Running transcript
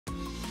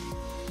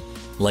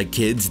Like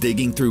kids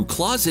digging through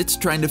closets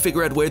trying to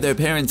figure out where their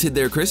parents hid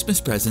their Christmas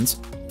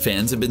presents,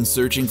 fans have been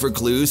searching for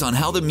clues on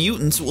how the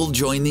mutants will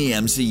join the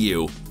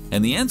MCU.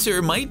 And the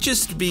answer might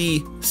just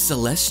be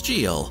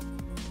celestial.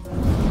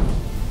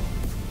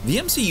 The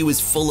MCU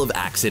is full of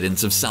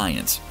accidents of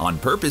science, on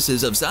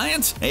purposes of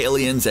science,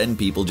 aliens, and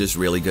people just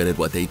really good at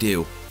what they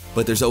do.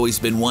 But there's always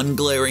been one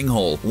glaring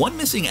hole, one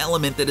missing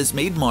element that has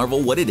made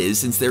Marvel what it is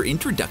since their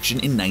introduction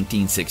in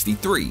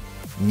 1963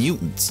 –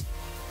 mutants.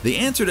 The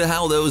answer to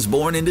how those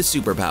born into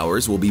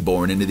superpowers will be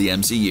born into the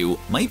MCU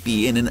might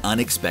be in an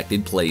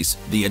unexpected place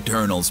 – the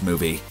Eternals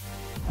movie.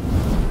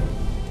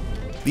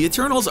 The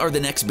Eternals are the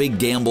next big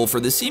gamble for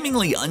the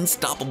seemingly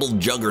unstoppable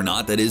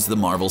juggernaut that is the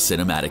Marvel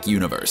Cinematic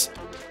Universe.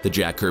 The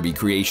Jack Kirby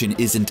creation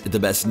isn't the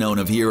best known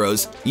of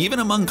heroes, even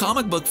among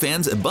comic book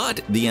fans,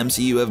 but the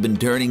MCU have been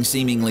turning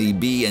seemingly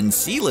B and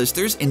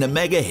C-listers into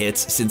mega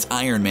hits since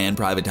Iron Man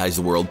privatized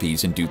the world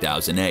peace in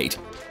 2008.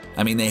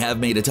 I mean, they have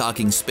made a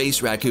talking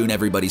space raccoon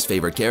everybody's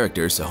favorite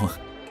character, so…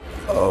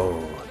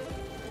 Oh,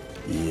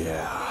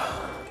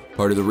 yeah.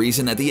 Part of the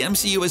reason that the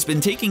MCU has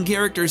been taking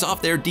characters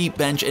off their deep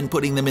bench and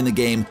putting them in the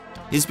game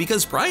is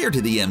because prior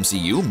to the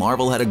MCU,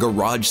 Marvel had a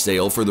garage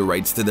sale for the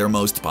rights to their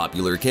most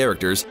popular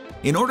characters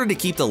in order to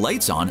keep the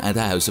lights on at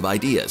the House of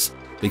Ideas.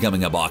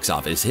 Becoming a box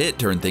office hit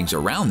turned things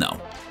around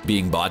though.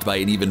 Being bought by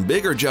an even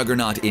bigger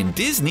juggernaut in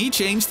Disney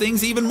changed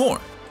things even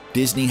more.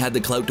 Disney had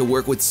the clout to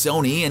work with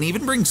Sony and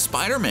even bring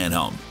Spider-Man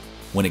home.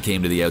 When it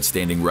came to the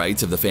outstanding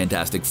rights of the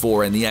Fantastic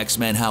Four and the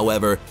X-Men,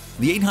 however,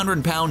 the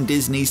 800-pound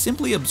Disney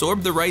simply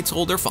absorbed the rights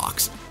holder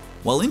Fox.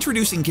 While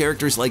introducing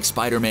characters like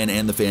Spider-Man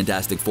and the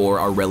Fantastic Four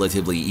are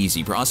relatively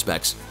easy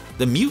prospects,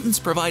 the mutants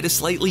provide a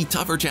slightly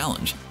tougher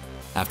challenge.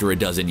 After a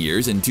dozen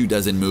years and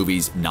 24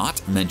 movies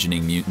not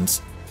mentioning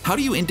mutants, how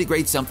do you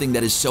integrate something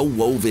that is so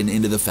woven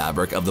into the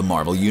fabric of the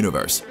Marvel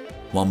Universe?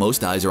 While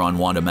most eyes are on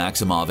Wanda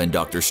Maximoff and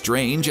Doctor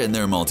Strange and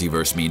their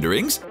multiverse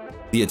meanderings,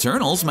 the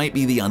Eternals might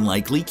be the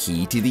unlikely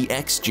key to the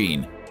X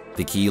gene.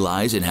 The key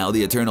lies in how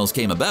the Eternals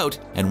came about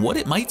and what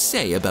it might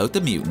say about the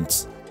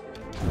mutants.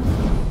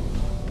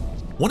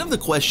 One of the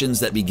questions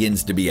that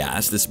begins to be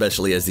asked,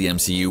 especially as the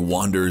MCU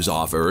wanders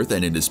off Earth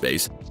and into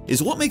space,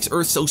 is what makes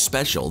Earth so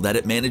special that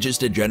it manages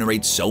to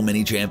generate so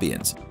many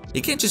champions?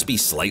 It can't just be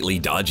slightly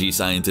dodgy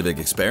scientific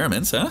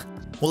experiments, huh?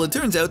 Well, it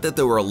turns out that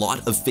there were a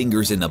lot of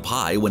fingers in the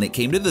pie when it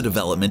came to the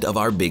development of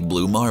our big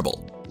blue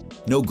marble.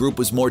 No group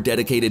was more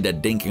dedicated to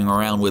dinking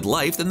around with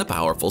life than the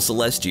powerful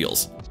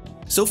Celestials.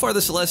 So far,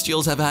 the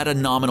Celestials have had a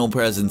nominal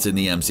presence in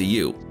the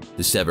MCU.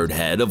 The severed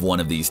head of one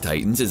of these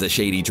titans is a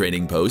shady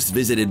trading post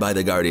visited by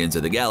the Guardians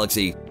of the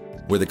Galaxy,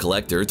 where the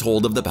Collector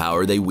told of the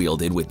power they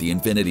wielded with the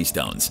Infinity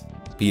Stones.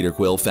 Peter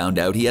Quill found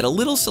out he had a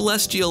little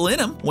Celestial in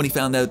him when he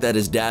found out that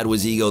his dad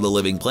was Ego the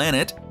Living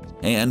Planet,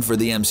 and for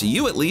the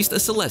MCU at least, a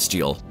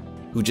Celestial,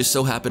 who just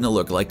so happened to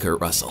look like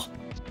Kurt Russell.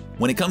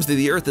 When it comes to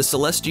the Earth, the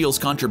Celestials'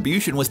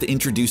 contribution was to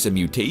introduce a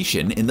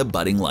mutation in the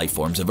budding life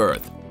forms of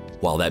Earth.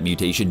 While that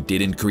mutation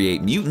didn't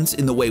create mutants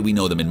in the way we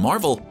know them in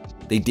Marvel,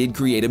 they did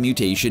create a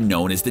mutation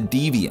known as the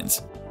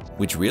Deviants,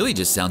 which really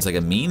just sounds like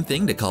a mean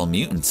thing to call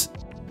mutants.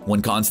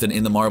 One constant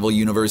in the Marvel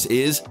Universe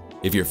is,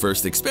 if your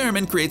first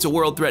experiment creates a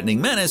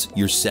world-threatening menace,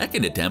 your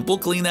second attempt will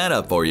clean that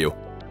up for you.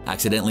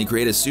 Accidentally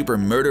create a super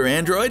murder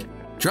android?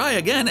 Try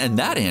again and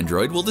that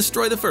android will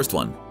destroy the first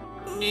one.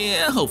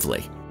 Yeah,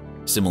 hopefully.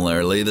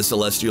 Similarly, the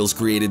Celestials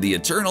created the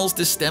Eternals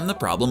to stem the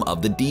problem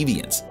of the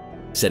Deviants,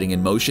 setting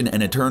in motion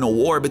an eternal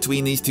war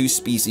between these two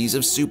species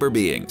of super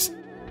beings.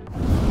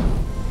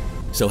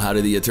 So how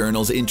do the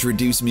Eternals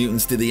introduce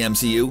mutants to the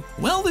MCU?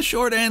 Well, the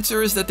short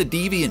answer is that the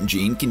deviant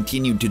gene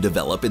continued to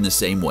develop in the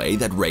same way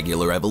that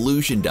regular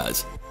evolution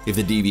does. If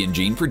the deviant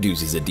gene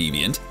produces a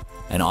deviant,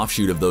 an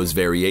offshoot of those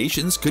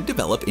variations could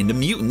develop into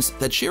mutants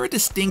that share a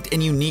distinct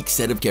and unique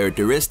set of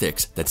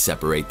characteristics that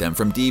separate them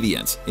from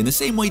deviants, in the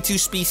same way two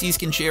species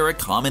can share a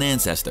common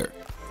ancestor.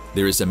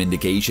 There is some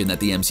indication that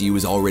the MCU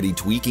is already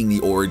tweaking the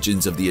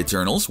origins of the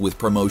Eternals with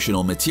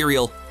promotional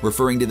material,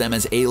 referring to them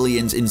as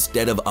aliens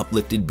instead of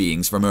uplifted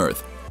beings from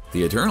Earth.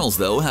 The Eternals,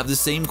 though, have the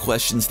same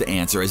questions to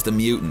answer as the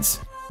mutants.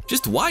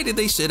 Just why did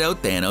they sit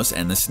out Thanos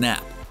and the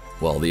Snap?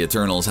 Well, the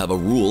Eternals have a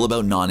rule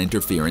about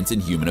non-interference in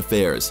human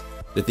affairs.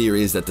 The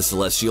theory is that the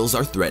Celestials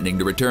are threatening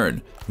to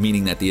return,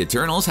 meaning that the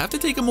Eternals have to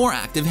take a more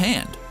active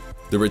hand.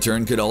 The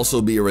return could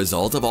also be a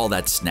result of all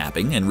that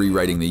snapping and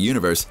rewriting the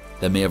universe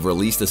that may have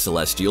released the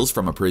Celestials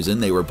from a prison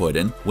they were put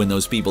in when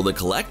those people the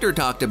Collector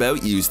talked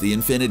about used the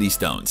Infinity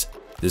Stones.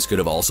 This could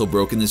have also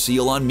broken the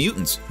seal on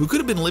mutants, who could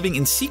have been living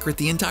in secret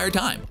the entire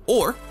time,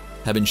 or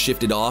have been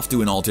shifted off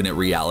to an alternate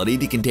reality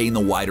to contain the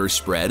wider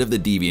spread of the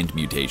deviant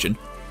mutation,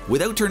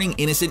 without turning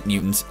innocent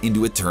mutants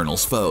into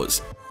Eternals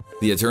foes.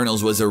 The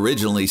Eternals was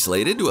originally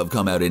slated to have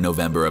come out in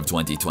November of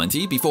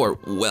 2020 before,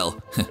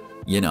 well,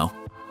 you know.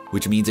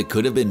 Which means it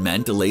could have been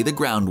meant to lay the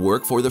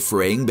groundwork for the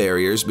fraying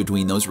barriers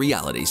between those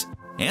realities,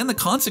 and the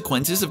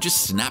consequences of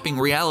just snapping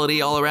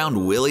reality all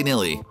around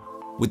willy-nilly.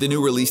 With the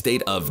new release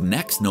date of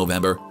next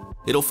November,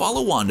 it'll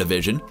follow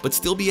WandaVision, but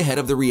still be ahead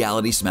of the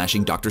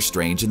reality-smashing Doctor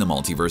Strange in the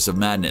Multiverse of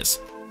Madness,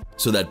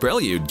 so that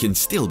prelude can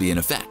still be in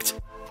effect.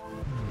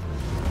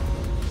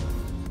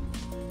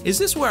 Is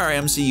this where our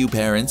MCU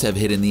parents have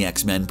hidden the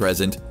X-Men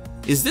present?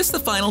 Is this the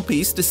final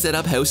piece to set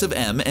up House of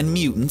M and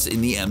Mutants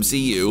in the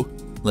MCU?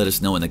 Let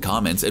us know in the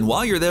comments, and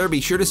while you're there,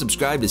 be sure to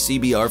subscribe to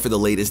CBR for the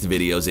latest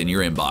videos in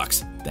your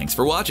inbox. Thanks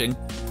for watching!